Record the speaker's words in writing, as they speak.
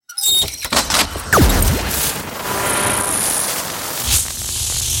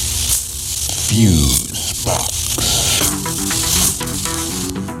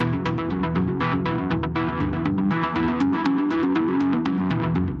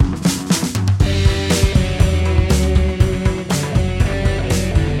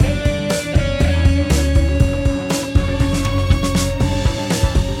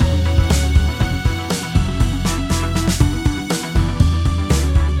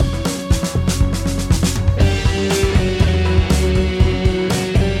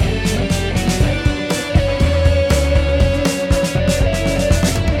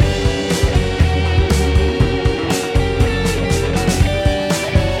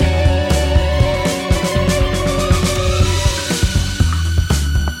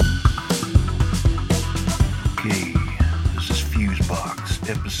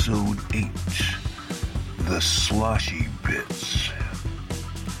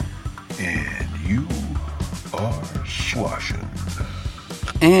And you are swashing.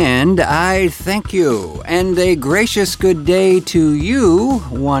 And I thank you, and a gracious good day to you,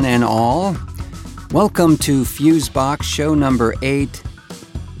 one and all. Welcome to FuseBox show number 8,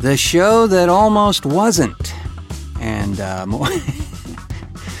 the show that almost wasn't. And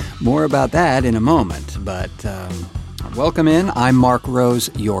more about that in a moment, but welcome in. I'm Mark Rose,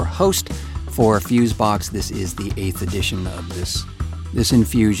 your host for FuseBox. This is the 8th edition of this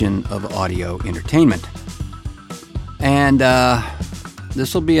infusion of audio entertainment. And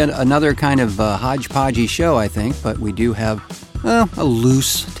this will be another kind of hodgepodgey show, I think, but we do have a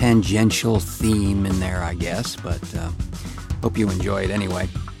loose, tangential theme in there, I guess, but hope you enjoy it anyway.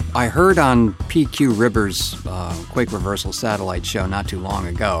 I heard on PQ Rivers' Quake Reversal Satellite show not too long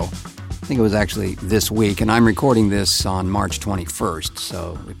ago. I think it was actually this week, and I'm recording this on March 21st,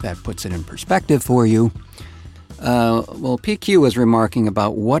 so if that puts it in perspective for you. Well, PQ was remarking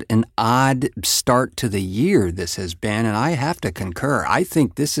about what an odd start to the year this has been, and I have to concur. I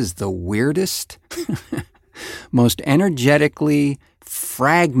think this is the weirdest, most energetically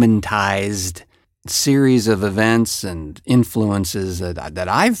fragmentized series of events and influences that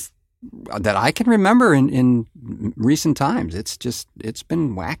I can remember in recent times. It's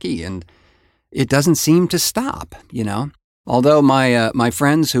been wacky, and it doesn't seem to stop, you know. Although my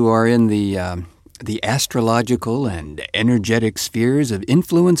friends who are in the astrological and energetic spheres of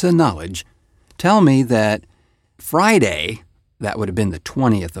influence and knowledge tell me that Friday, that would have been the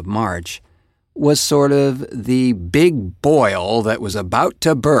 20th of March, was sort of the big boil that was about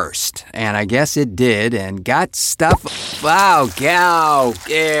to burst. And I guess it did, and got stuff, wow, cow,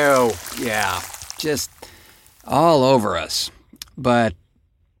 ew, yeah, just all over us. But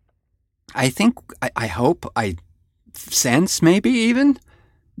I think, I hope, I sense maybe even,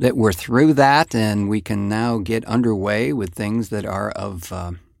 that we're through that and we can now get underway with things that are of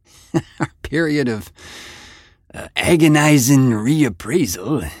our period of agonizing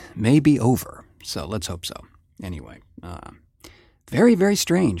reappraisal may be over. So let's hope so. Anyway, very, very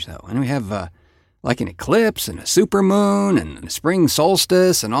strange, though. And we have like an eclipse and a supermoon and a spring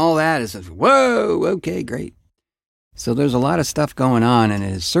solstice and all that. It's just, whoa, okay, great. So there's a lot of stuff going on, and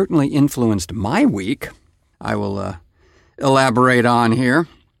it has certainly influenced my week. I will elaborate on here.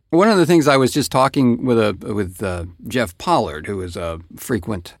 One of the things I was just talking with Jeff Pollard, who is a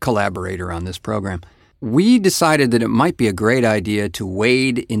frequent collaborator on this program, we decided that it might be a great idea to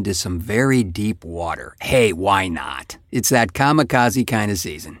wade into some very deep water. Hey, why not? It's that kamikaze kind of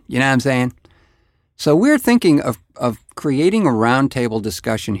season. You know what I'm saying? So we're thinking of creating a roundtable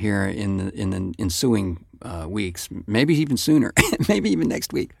discussion here in the ensuing weeks, maybe even sooner, maybe even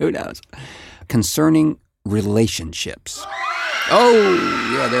next week, who knows, concerning relationships.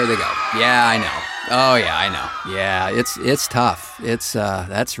 Oh, yeah, there they go. Yeah, I know. Oh, yeah, I know. Yeah, it's tough.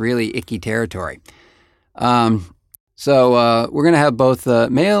 That's really icky territory. So we're going to have both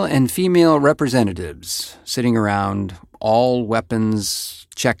male and female representatives sitting around, all weapons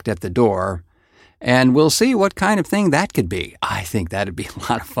checked at the door, and we'll see what kind of thing that could be. I think that'd be a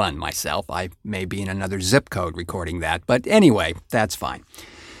lot of fun myself. I may be in another zip code recording that, but anyway, that's fine.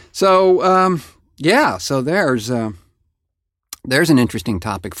 So, yeah, so there's an interesting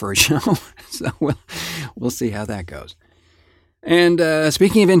topic for a show, so we'll see how that goes. And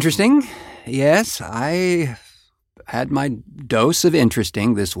speaking of interesting, yes, I had my dose of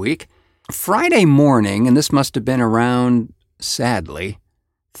interesting this week. Friday morning, and this must have been around, sadly,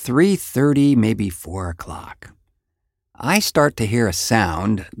 3:30, maybe 4 o'clock, I start to hear a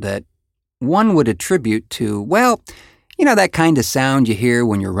sound that one would attribute to, well, you know, that kind of sound you hear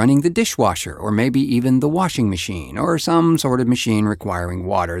when you're running the dishwasher or maybe even the washing machine or some sort of machine requiring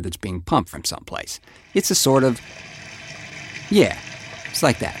water that's being pumped from someplace. It's a sort of, yeah, it's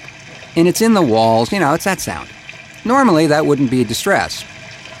like that. And it's in the walls, you know, it's that sound. Normally that wouldn't be a distress,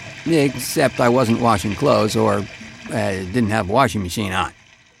 except I wasn't washing clothes or didn't have a washing machine on.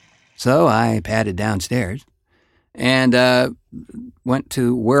 So I padded downstairs and went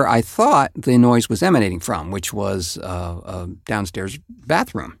to where I thought the noise was emanating from, which was a downstairs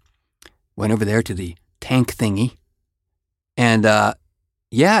bathroom. Went over there to the tank thingy, and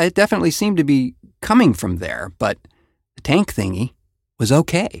yeah, it definitely seemed to be coming from there, but the tank thingy was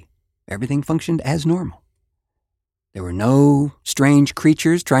okay. Everything functioned as normal. There were no strange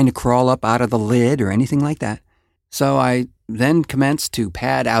creatures trying to crawl up out of the lid or anything like that. So I then commenced to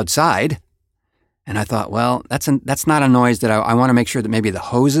pad outside, and I thought, well, that's not a noise that I want to make sure that maybe the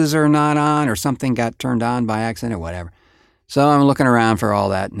hoses are not on or something got turned on by accident or whatever. So I'm looking around for all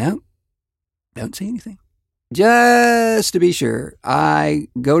that. Nope, don't see anything. Just to be sure, I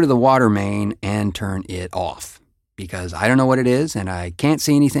go to the water main and turn it off because I don't know what it is, and I can't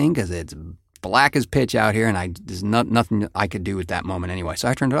see anything because it's black as pitch out here, and there's nothing I could do at that moment anyway. So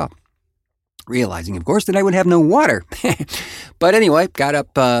I turned it off, realizing, of course, that I would have no water. But anyway, got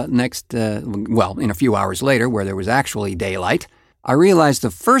up in a few hours later, where there was actually daylight. I realized the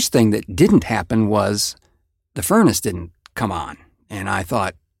first thing that didn't happen was the furnace didn't come on. And I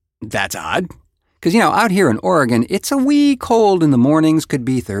thought, that's odd. Because, out here in Oregon, it's a wee cold in the mornings, could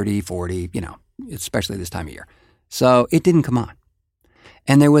be 30, 40, especially this time of year. So it didn't come on.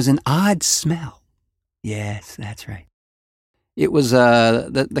 And there was an odd smell. Yes, that's right. It was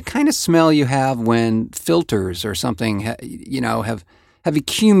the kind of smell you have when filters or something, have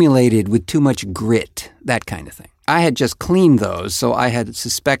accumulated with too much grit, that kind of thing. I had just cleaned those, so I had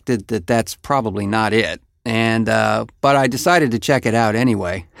suspected that that's probably not it. And but I decided to check it out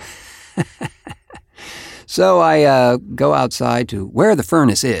anyway. So I go outside to where the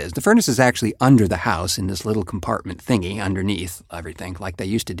furnace is. The furnace is actually under the house in this little compartment thingy underneath everything, like they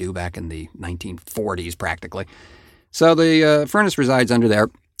used to do back in the 1940s practically. So the furnace resides under there,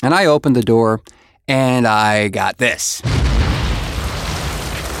 and I opened the door, and I got this.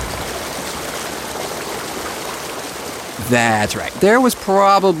 That's right. There was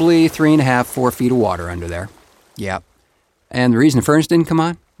probably 3.5, 4 feet of water under there. Yep. And the reason the furnace didn't come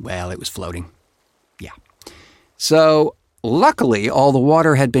on? Well, it was floating. Yeah. So luckily, all the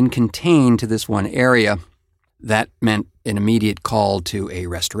water had been contained to this one area. That meant an immediate call to a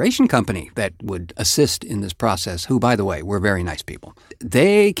restoration company that would assist in this process, who, by the way, were very nice people.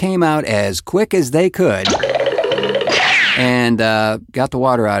 They came out as quick as they could and got the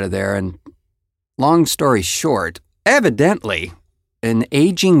water out of there. And long story short, evidently, an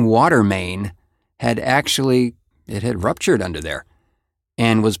aging water main had ruptured under there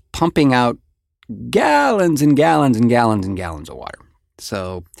and was pumping out gallons and gallons and gallons and gallons of water.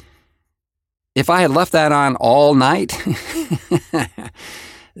 So if I had left that on all night,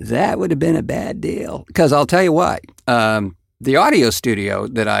 that would have been a bad deal. Because I'll tell you what, the audio studio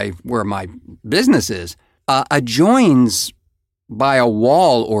where my business is, adjoins by a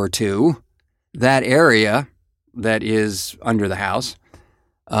wall or two that area that is under the house.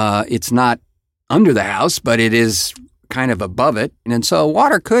 It's not under the house, but it is kind of above it. And so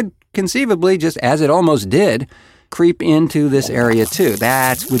water could conceivably, just as it almost did, creep into this area too. You don't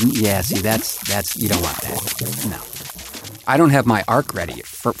want that. No. I don't have my ark ready,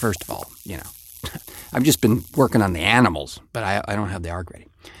 first of all, I've just been working on the animals, but I don't have the ark ready.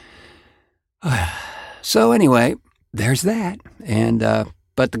 So anyway, there's that. And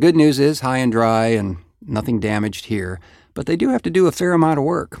but the good news is high and dry and nothing damaged here. But they do have to do a fair amount of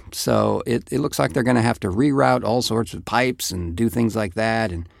work. So it looks like they're going to have to reroute all sorts of pipes and do things like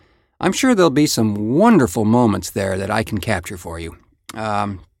that. And I'm sure there'll be some wonderful moments there that I can capture for you.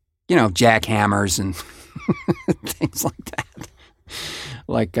 Jackhammers and things like that.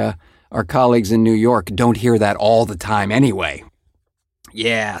 Like our colleagues in New York don't hear that all the time anyway.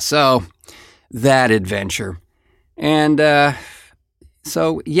 Yeah, so that adventure. And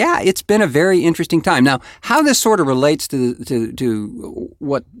it's been a very interesting time. Now, how this sort of relates to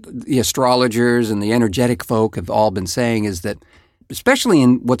what the astrologers and the energetic folk have all been saying is that, especially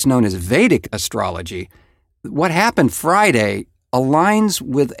in what's known as Vedic astrology, what happened Friday aligns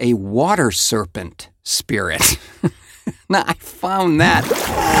with a water serpent spirit. Now, I found that,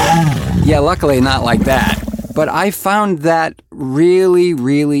 luckily not like that, but I found that really,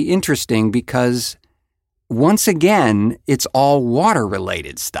 really interesting because once again, it's all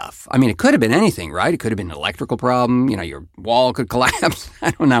water-related stuff. I mean, it could have been anything, right? It could have been an electrical problem. Your wall could collapse.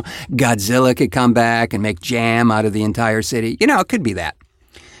 I don't know. Godzilla could come back and make jam out of the entire city. It could be that.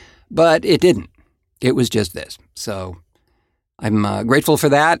 But it didn't. It was just this. So I'm grateful for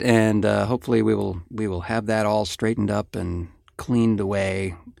that, and hopefully we will have that all straightened up and cleaned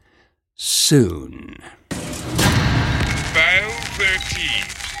away soon. File 13.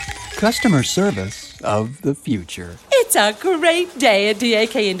 Customer service of the future. It's a great day at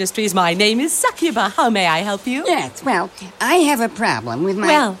DAK Industries. My name is Sakuba. How may I help you? Yes, well, I have a problem with my...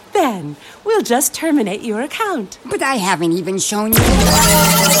 Well, then, we'll just terminate your account. But I haven't even shown you...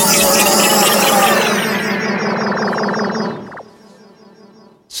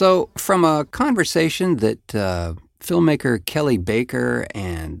 So, from a conversation that filmmaker Kelly Baker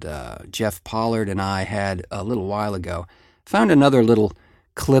and Jeff Pollard and I had a little while ago, found another little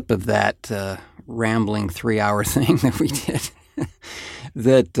clip of that rambling 3-hour thing that we did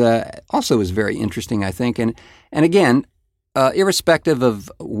that also was very interesting, I think. And again, irrespective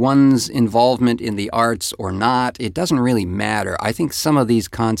of one's involvement in the arts or not, it doesn't really matter. I think some of these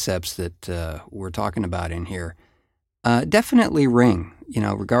concepts that we're talking about in here definitely ring.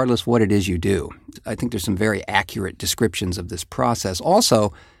 regardless what it is you do. I think there's some very accurate descriptions of this process.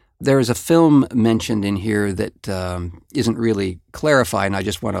 Also, there is a film mentioned in here that isn't really clarified, and I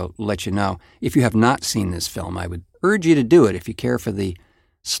just want to let you know. If you have not seen this film, I would urge you to do it if you care for the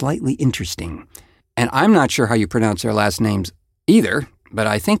slightly interesting. And I'm not sure how you pronounce their last names either, but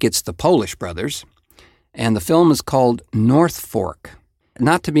I think it's the Polish brothers. And the film is called North Fork.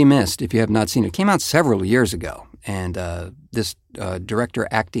 Not to be missed if you have not seen it. It came out several years ago, and this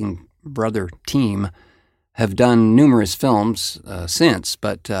director-acting brother team have done numerous films since,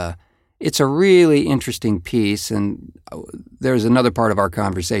 but it's a really interesting piece, and there's another part of our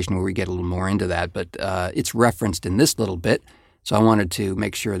conversation where we get a little more into that, but it's referenced in this little bit, so I wanted to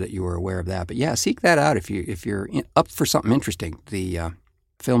make sure that you were aware of that. But yeah, seek that out if you're up for something interesting. The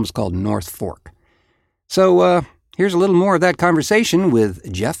film is called North Fork. So here's a little more of that conversation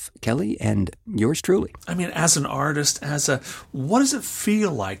with Jeff, Kelly, and yours truly. I mean, as an artist, what does it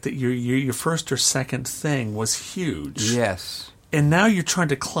feel like that your first or second thing was huge? Yes. And now you're trying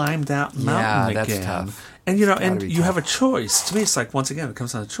to climb that mountain again. That's tough. And you have a choice. To me, it's like, once again, it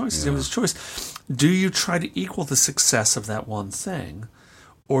comes down to choice. Yeah. It's a choice. Do you try to equal the success of that one thing,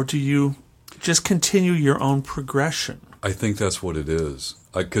 or do you just continue your own progression? I think that's what it is.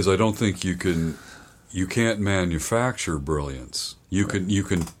 Because I don't think you can't manufacture brilliance. You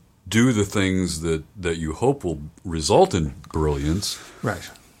can do the things that you hope will result in brilliance. Right.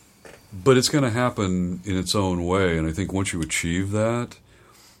 But it's going to happen in its own way, and I think once you achieve that,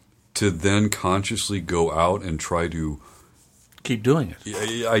 to then consciously go out and try to keep doing it.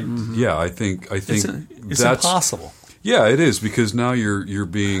 I think it's that's impossible. Yeah, it is, because now you're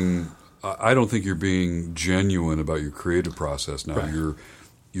being. I don't think you're being genuine about your creative process now. Right.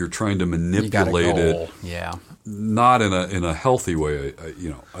 You're trying to manipulate it, not in a healthy way.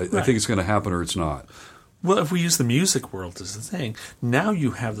 I think it's going to happen or it's not. Well, if we use the music world as the thing, now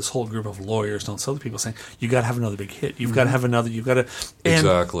you have this whole group of lawyers and other people saying, you got to have another big hit. You've got to have another. You've got to.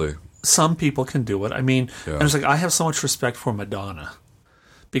 Exactly. Some people can do it. I mean, and it's like, I have so much respect for Madonna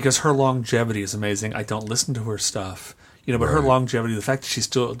because her longevity is amazing. I don't listen to her stuff. But her longevity, the fact that she's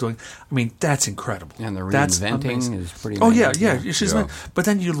still doing, I mean, that's incredible. And the reinventing is pretty amazing. Oh, yeah. But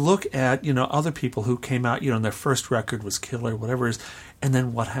then you look at, other people who came out, and their first record was killer, whatever it is, and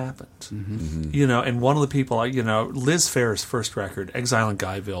then what happened? Mm-hmm. And one of the people, Liz Phair's first record, Exile in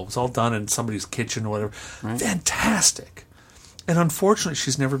Guyville, was all done in somebody's kitchen or whatever. Right. Fantastic. And unfortunately,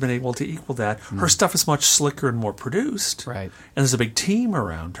 she's never been able to equal that. Her stuff is much slicker and more produced. Right. And there's a big team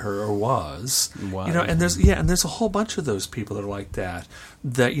around her, or was. And there's a whole bunch of those people that are like that.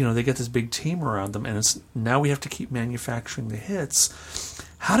 That, they get this big team around them, and it's now we have to keep manufacturing the hits.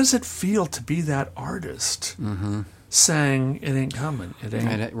 How does it feel to be that artist? Mm-hmm. Saying it ain't coming, it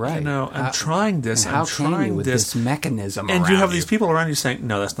ain't right. I'm trying this. I'm trying this mechanism, and you have these people around you saying,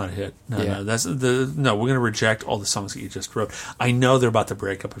 "No, that's not a hit. No, we're going to reject all the songs that you just wrote. I know they're about the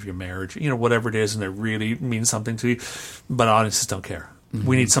breakup of your marriage, whatever it is, and they really mean something to you, but audiences don't care. Mm-hmm.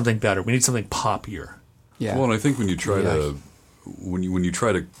 We need something better. We need something poppier." Yeah. Well, and I think when you try to when you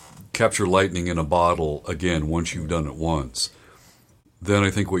try to capture lightning in a bottle again, once you've done it once, then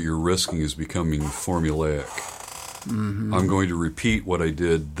I think what you're risking is becoming formulaic. Mm-hmm. I'm going to repeat what I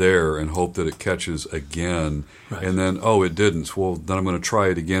did there and hope that it catches again. Right. And then, it didn't. Well, then I'm going to try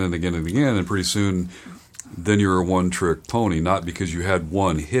it again and again and again. And pretty soon, then you're a one-trick pony. Not because you had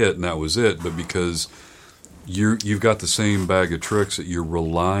one hit and that was it, but because you've got the same bag of tricks that you're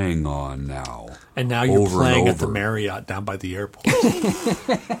relying on now. And now you're playing at the Marriott down by the airport.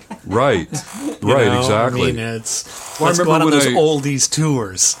 Right, exactly. I mean, let's go on those oldies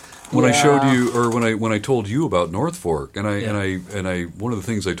tours. When I showed you, or when I told you about North Fork, and I one of the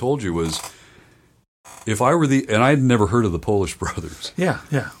things I told you was, if I were and I'd never heard of the Polish brothers. Yeah.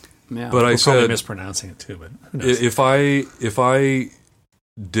 But I said, probably mispronouncing it too. But who knows? If I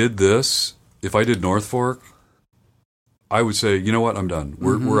did this, if I did North Fork, I would say, you know what, I'm done.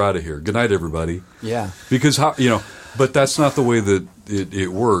 We're out of here. Good night, everybody. Yeah. Because but that's not the way that it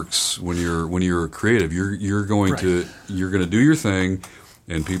works when you're a creative. You're going to do your thing.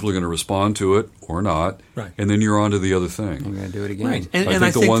 And people are going to respond to it or not, right. And then you're on to the other thing. You're going to do it again. Right. I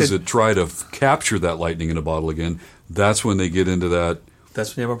think the ones that try to capture that lightning in a bottle again, that's when they get into that.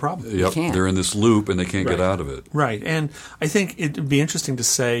 That's when you have a problem. Yep, they're in this loop and they can't get out of it. Right, and I think it'd be interesting to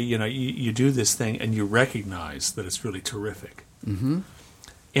say, you do this thing and you recognize that it's really terrific. Mm-hmm.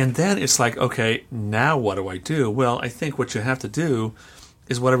 And then it's like, okay, now what do I do? Well, I think what you have to do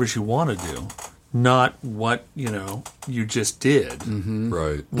is whatever you want to do. Not what you just did,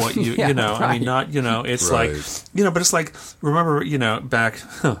 right? What I mean, not it's right. like but it's like remember back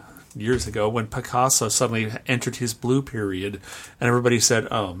years ago when Picasso suddenly entered his blue period, and everybody said,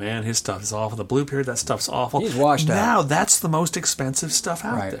 "Oh man, his stuff is awful. The blue period, that stuff's awful." He's washed out. Now that's the most expensive stuff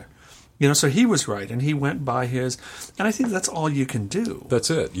out there. So he was right, and he went by his. And I think that's all you can do. That's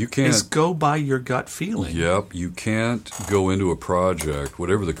it. You can't is go by your gut feeling. Yep. You can't go into a project,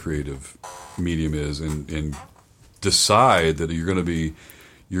 whatever the creative medium is, and decide that you're going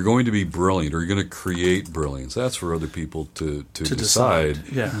to be brilliant, or you're going to create brilliance. That's for other people to decide.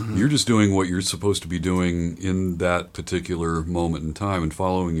 Yeah. You're just doing what you're supposed to be doing in that particular moment in time, and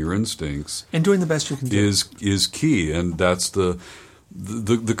following your instincts and doing the best you can do is key. And that's the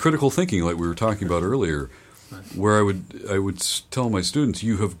critical thinking, like we were talking about earlier, where I would tell my students,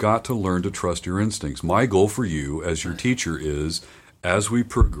 you have got to learn to trust your instincts. My goal for you as your teacher is, as we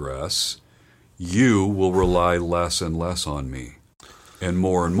progress, you will rely less and less on me, and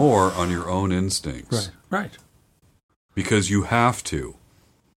more on your own instincts. Right. Because you have to.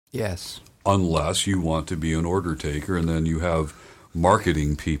 Yes. Unless you want to be an order taker, and then you have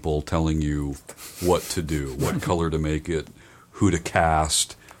marketing people telling you what to do, what color to make it, who to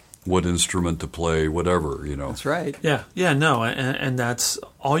cast, what instrument to play, whatever, That's right. Yeah, no, and that's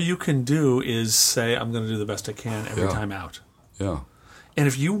all you can do is say, I'm going to do the best I can every time out. Yeah. And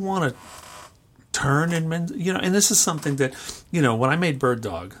if you want to turn and and this is something that, when I made Bird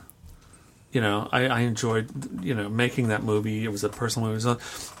Dog, I enjoyed, making that movie. It was a personal movie.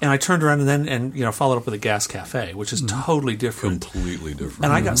 And I turned around and followed up with a Gas Cafe, which is totally different. Completely different.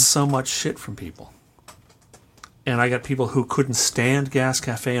 And I got so much shit from people. And I got people who couldn't stand Gas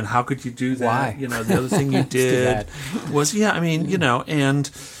Cafe, and how could you do that? Why? The other thing you did was,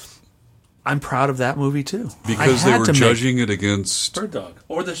 and I'm proud of that movie too. Because they were judging it against Bird Dog.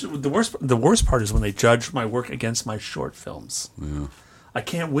 Or the worst part is when they judge my work against my short films. Yeah. I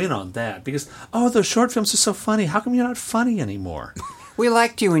can't win on that because, those short films are so funny. How come you're not funny anymore? We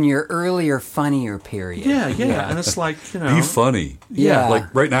liked you in your earlier, funnier period. Yeah. And it's like, be funny. Yeah.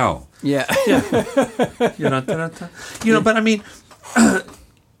 Like right now. Yeah. But I mean,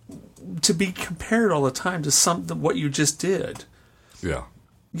 to be compared all the time to what you just did. Yeah.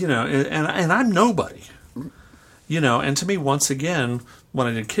 And I'm nobody. And to me, once again, when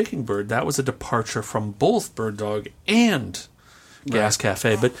I did Kicking Bird, that was a departure from both Bird Dog and Gas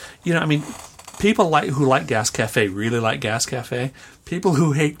Cafe. But, people who like Gas Cafe really like Gas Cafe. People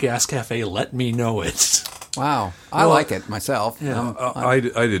who hate Gas Cafe, let me know it. Wow. I like it myself. Yeah. I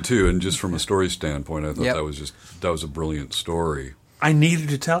did too, and just from a story standpoint, I thought that was a brilliant story. I needed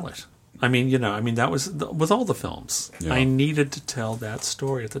to tell it. That was with all the films. Yeah. I needed to tell that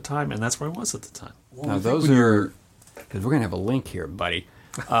story at the time, and that's where I was at the time. Now those are, because we're going to have a link here, buddy.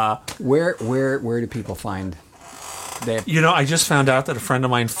 Where do people find that? I just found out that a friend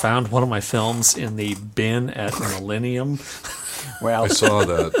of mine found one of my films in the bin at Millennium. Well, I saw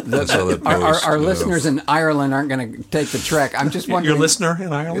that post. Our listeners in Ireland aren't going to take the trek. I'm just wondering. Your listener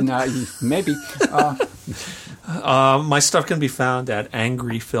in Ireland? Maybe. My stuff can be found at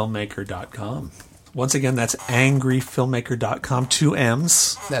angryfilmmaker.com. Once again, that's angryfilmmaker.com, 2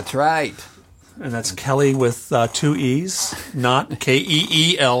 M's. That's right. And that's Kelly with 2 E's, not Keely.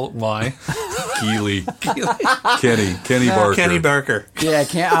 Kenny Barker. Kenny Barker.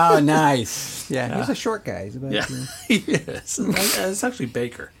 Yeah, nice. Yeah, he's a short guy. He's about, he is. It's actually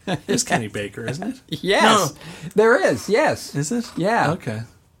Baker. It's Kenny Baker, isn't it? Yes. No. There is, yes. Is it? Yeah. Okay.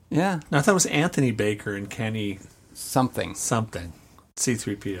 Yeah. No, I thought it was Anthony Baker and Kenny... Something.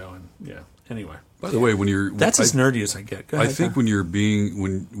 C-3PO and, anyway. By the way, when you're... That's as nerdy as I get. Go ahead, I think when you're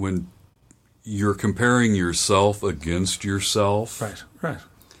when you're comparing yourself against yourself... Right.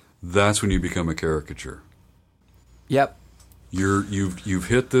 That's when you become a caricature. Yep. You've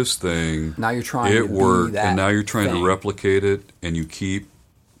hit this thing. Now you're trying to worked, be that and now you're trying thing. to replicate it, and you keep.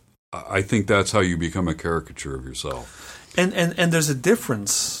 I think that's how you become a caricature of yourself. And there's a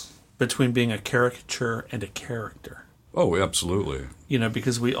difference between being a caricature and a character. Oh, absolutely.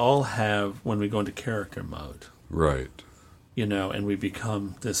 Because we all have when we go into character mode. Right. And we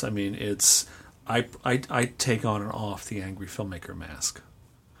become this. I mean, it's I take on and off the angry filmmaker mask.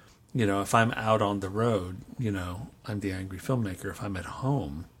 If I'm out on the road, I'm the angry filmmaker. If I'm at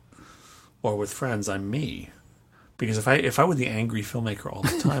home or with friends, I'm me. Because if I were the angry filmmaker all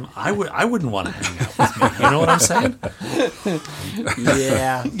the time, I wouldn't want to hang out with me. You know what I'm saying?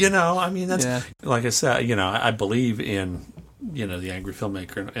 Yeah. That's like I said. I believe in the angry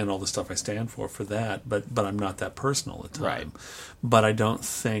filmmaker and all the stuff I stand for that. But I'm not that person all the time. Right. But I don't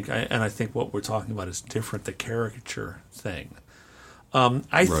think, I think what we're talking about is different. The caricature thing.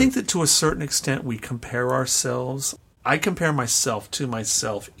 I think that to a certain extent we compare ourselves. I compare myself to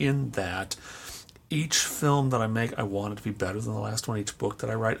myself in that each film that I make, I want it to be better than the last one. Each book that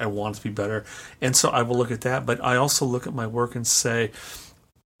I write, I want it to be better. And so I will look at that. But I also look at my work and say,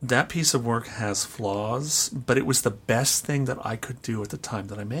 that piece of work has flaws, but it was the best thing that I could do at the time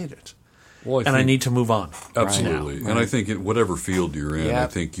that I made it. Well, I need to move on. Absolutely. Right now. And I think in whatever field you're in, I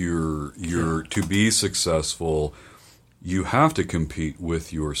think you're to be successful, you have to compete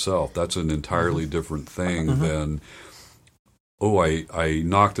with yourself. That's an entirely different thing than, I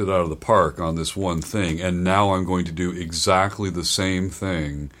knocked it out of the park on this one thing, and now I'm going to do exactly the same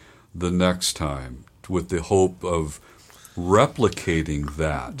thing the next time with the hope of replicating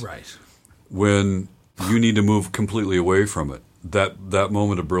that. Right. When you need to move completely away from it. That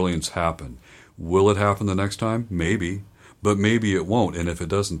moment of brilliance happened. Will it happen the next time? Maybe. But maybe it won't. And if it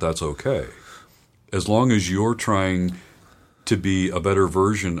doesn't, that's okay. As long as you're trying to be a better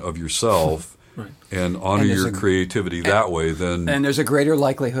version of yourself and honor your creativity that way, then... And there's a greater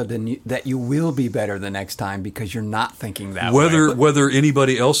likelihood that you will be better the next time because you're not thinking that way. Whether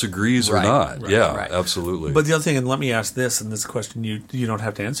anybody else agrees or not. Right. Absolutely. But the other thing, and let me ask this, and this is a question you don't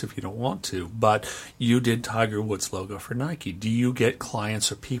have to answer if you don't want to, but you did Tiger Woods' logo for Nike. Do you get clients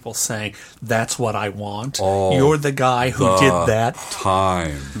or people saying, that's what I want? You're the guy who did that?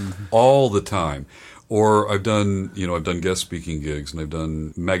 All the time. Or I've done guest speaking gigs and I've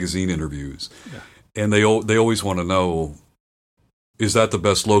done magazine interviews, and they always want to know, is that the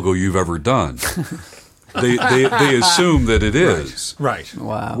best logo you've ever done? they assume that it is. Right.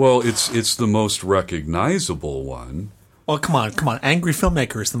 Wow. Well, it's the most recognizable one. Well, come on. Angry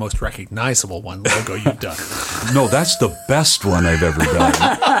Filmmaker is the most recognizable logo you've done. No, that's the best one I've ever done.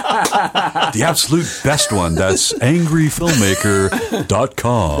 The absolute best one. That's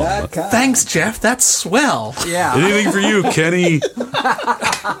angryfilmmaker.com. Thanks, Jeff. That's swell. Yeah. Anything for you, Kenny.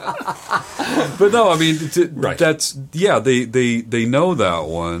 But no, I mean, that's, they know that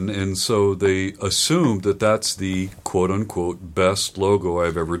one, and so they assume that that's the quote-unquote best logo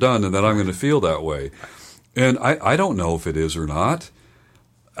I've ever done, and that I'm going to feel that way. And I don't know if it is or not.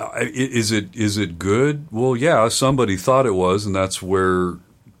 Is it good? Well, yeah, somebody thought it was, and that's where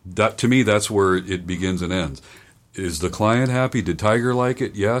it begins and ends. Is the client happy? Did Tiger like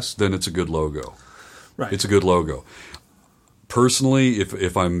it? Yes, then it's a good logo. Right. It's a good logo. Personally,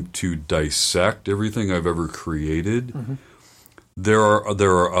 if I'm to dissect everything I've ever created, there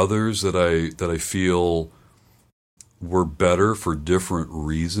are others that I feel were better for different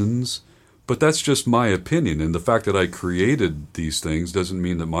reasons. But that's just my opinion, and the fact that I created these things doesn't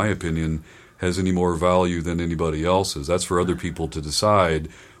mean that my opinion has any more value than anybody else's. That's for other people to decide,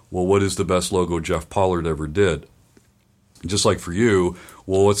 well, what is the best logo Jeff Pollard ever did? Just like for you,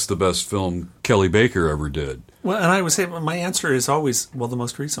 well, what's the best film Kelly Baker ever did? Well, and I would say my answer is always, well, the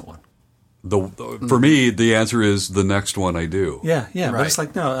most recent one. For me, the answer is the next one I do. Yeah, but it's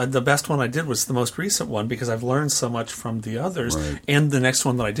like, no, the best one I did was the most recent one because I've learned so much from the others, and the next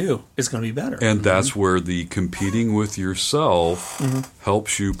one that I do is going to be better. And that's where the competing with yourself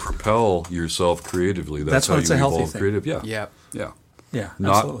helps you propel yourself creatively. That's how when it's you a healthy evolve thing. creative. Yeah,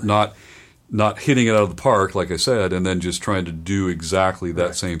 Not hitting it out of the park, like I said, and then just trying to do exactly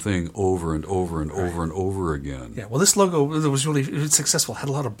that same thing over and over and over and over again. Yeah, well, this logo was really successful. It had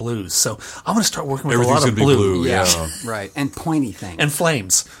a lot of blues, so I'm going to start working with Everything's a lot of gonna be blue. blue. Yeah. Right. And pointy things. And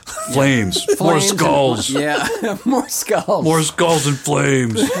flames. Flames. More skulls. Yeah, more skulls. More skulls and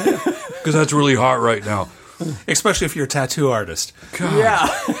flames. Because that's really hot right now. Especially if you're a tattoo artist. God. Yeah.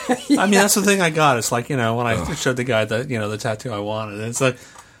 I mean, that's the thing I got. It's like, when I showed the guy the tattoo I wanted, and it's like,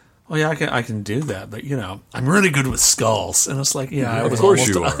 oh yeah, I can do that, but I'm really good with skulls, and it's like, I was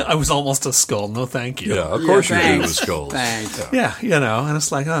almost a skull. No, thank you. Yeah, of course you're good with skulls. Thanks. Yeah, and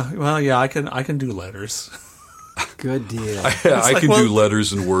it's like, I can do letters. Good deal. I can do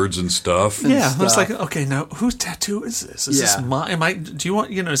letters and words and stuff. Yeah, it's like, okay, now whose tattoo is this? Is this mine? Do you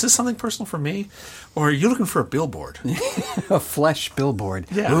want? Is this something personal for me, or are you looking for a billboard? A flesh billboard.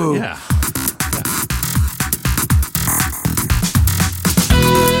 Yeah, Ooh. yeah.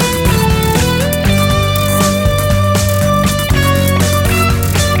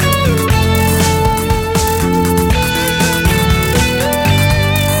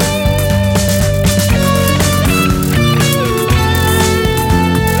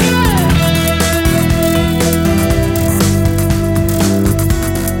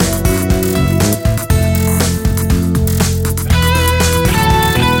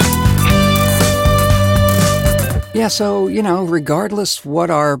 Yeah, so, regardless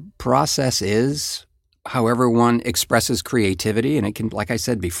what our process is, however one expresses creativity, and it can, like I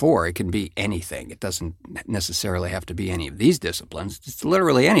said before, it can be anything. It doesn't necessarily have to be any of these disciplines. It's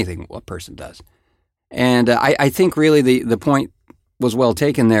literally anything a person does. And I think really the point was well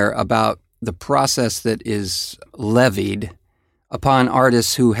taken there about the process that is levied upon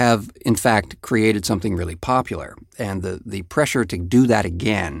artists who have, in fact, created something really popular. And the pressure to do that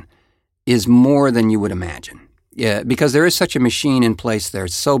again is more than you would imagine. Yeah, because there is such a machine in place there,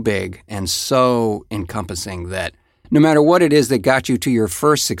 so big and so encompassing that no matter what it is that got you to your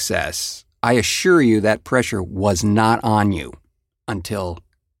first success, I assure you that pressure was not on you until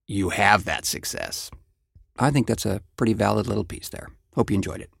you have that success. I think that's a pretty valid little piece there. Hope you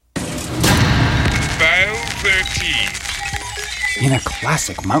enjoyed it. File 13. In a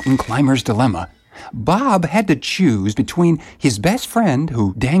classic mountain climber's dilemma, Bob had to choose between his best friend,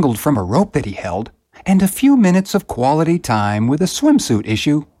 who dangled from a rope that he held, and a few minutes of quality time with a swimsuit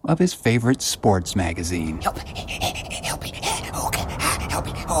issue of his favorite sports magazine. Help me. Okay. Help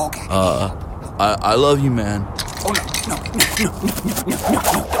me. Okay. I love you, man. Oh, no.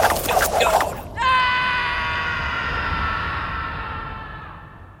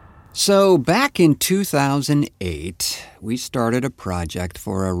 So back in 2008, we started a project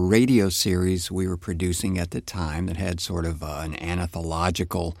for a radio series we were producing at the time that had sort of an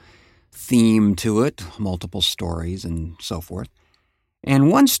anthological theme to it, multiple stories and so forth.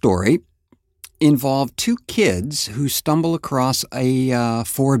 And one story involved two kids who stumble across a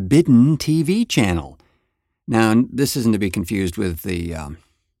forbidden TV channel. Now, this isn't to be confused with the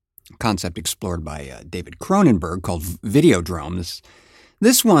concept explored by David Cronenberg called Videodrome.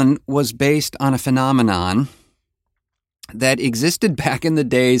 This one was based on a phenomenon that existed back in the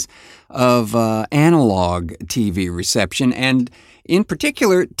days of analog TV reception, and in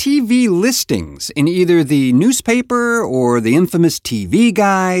particular, TV listings in either the newspaper or the infamous TV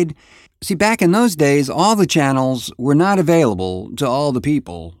guide. See, back in those days, all the channels were not available to all the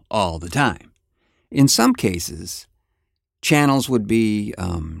people all the time. In some cases, channels would be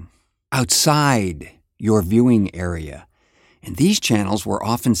outside your viewing area. And these channels were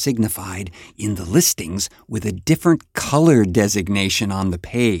often signified in the listings with a different color designation on the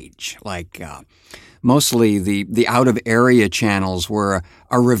page. Like mostly the out-of-area channels were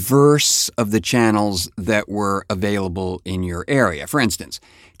a reverse of the channels that were available in your area. For instance,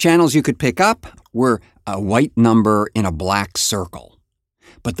 channels you could pick up were a white number in a black circle.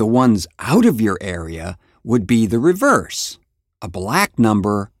 But the ones out of your area would be the reverse, a black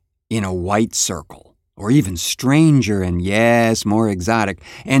number in a white circle. Or even stranger and, yes, more exotic,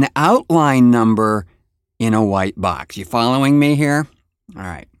 an outline number in a white box. You following me here? All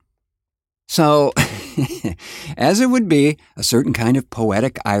right. So, as it would be, a certain kind of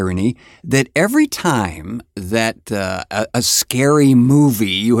poetic irony that every time that a scary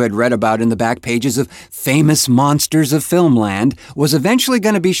movie you had read about in the back pages of famous monsters of filmland was eventually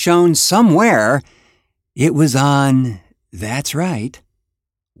going to be shown somewhere, it was on, that's right,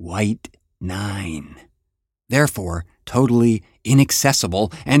 White 9. Therefore, totally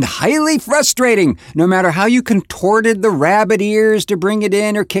inaccessible and highly frustrating, no matter how you contorted the rabbit ears to bring it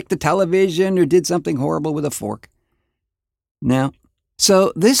in or kicked the television or did something horrible with a fork. Now,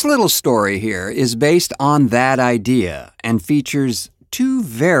 so this little story here is based on that idea and features two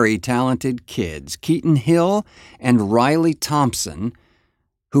very talented kids, Keaton Hill and Riley Thompson,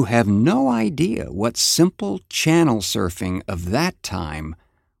 who have no idea what simple channel surfing of that time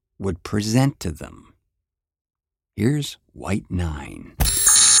would present to them. Here's White 9.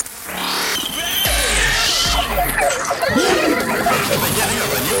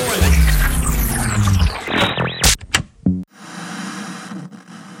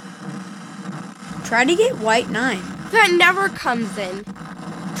 Try to get White 9. That never comes in.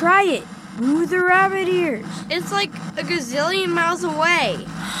 Try it. Move the rabbit ears. It's like a gazillion miles away.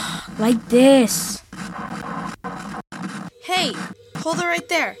 Like this. Hey, hold it right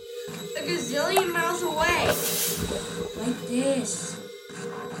there. A gazillion miles away. Like this.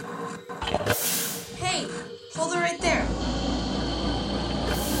 Hey, hold it right there.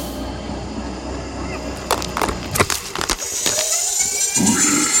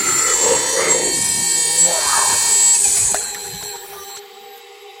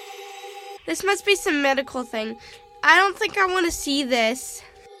 This must be some medical thing. I don't think I want to see this.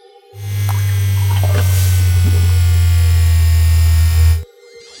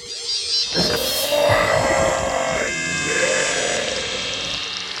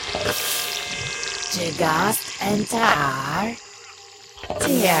 Gast entar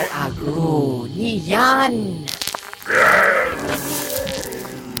Tier agu niyan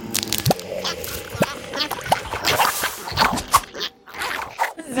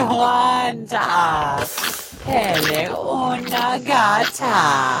Zwanta Hele unagata.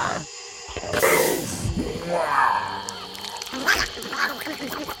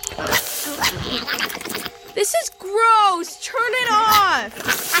 This is gross! Turn it off!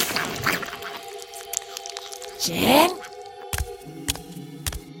 Jen?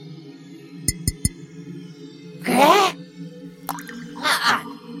 ¿Qué?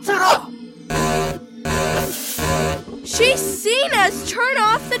 Throw! She's seen us! Turn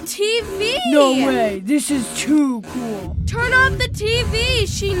off the TV! No way, this is too cool. Turn off the TV!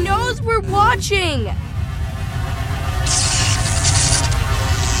 She knows we're watching!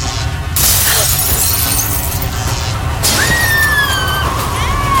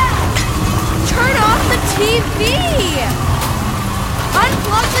 Turn off the TV!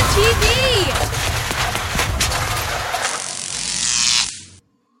 Unplug the TV!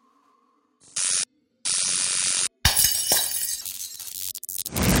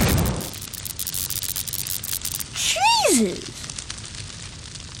 Jesus!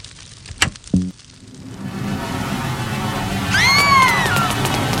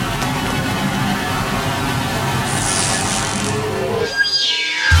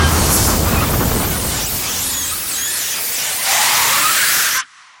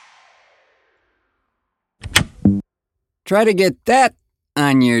 Try to get that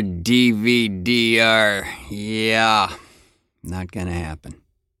on your DVD-R. Yeah, not gonna happen.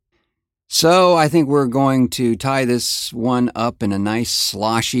 So I think we're going to tie this one up in a nice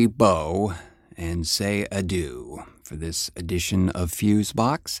sloshy bow and say adieu for this edition of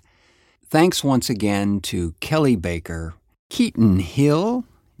FuseBox. Thanks once again to Kelly Baker, Keaton Hill,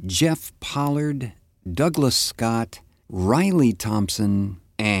 Jeff Pollard, Douglas Scott, Riley Thompson,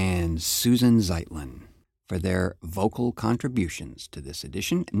 and Susan Zeitlin for their vocal contributions to this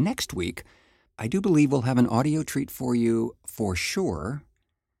edition. Next week, I do believe we'll have an audio treat for you for sure,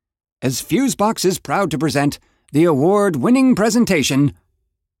 as FuseBox is proud to present the award-winning presentation,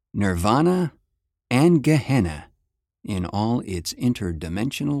 Nirvana and Gehenna in all its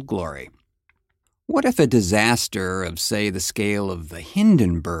interdimensional glory. What if a disaster of, say, the scale of the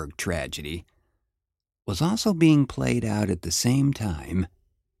Hindenburg tragedy was also being played out at the same time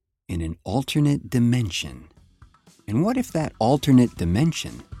in an alternate dimension? And what if that alternate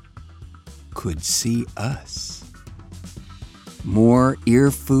dimension could see us? More ear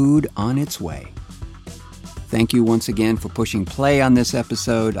food on its way. Thank you once again for pushing play on this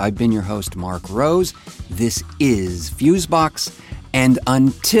episode. I've been your host, Mark Rose. This is FuseBox, and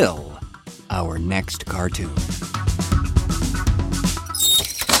until our next cartoon.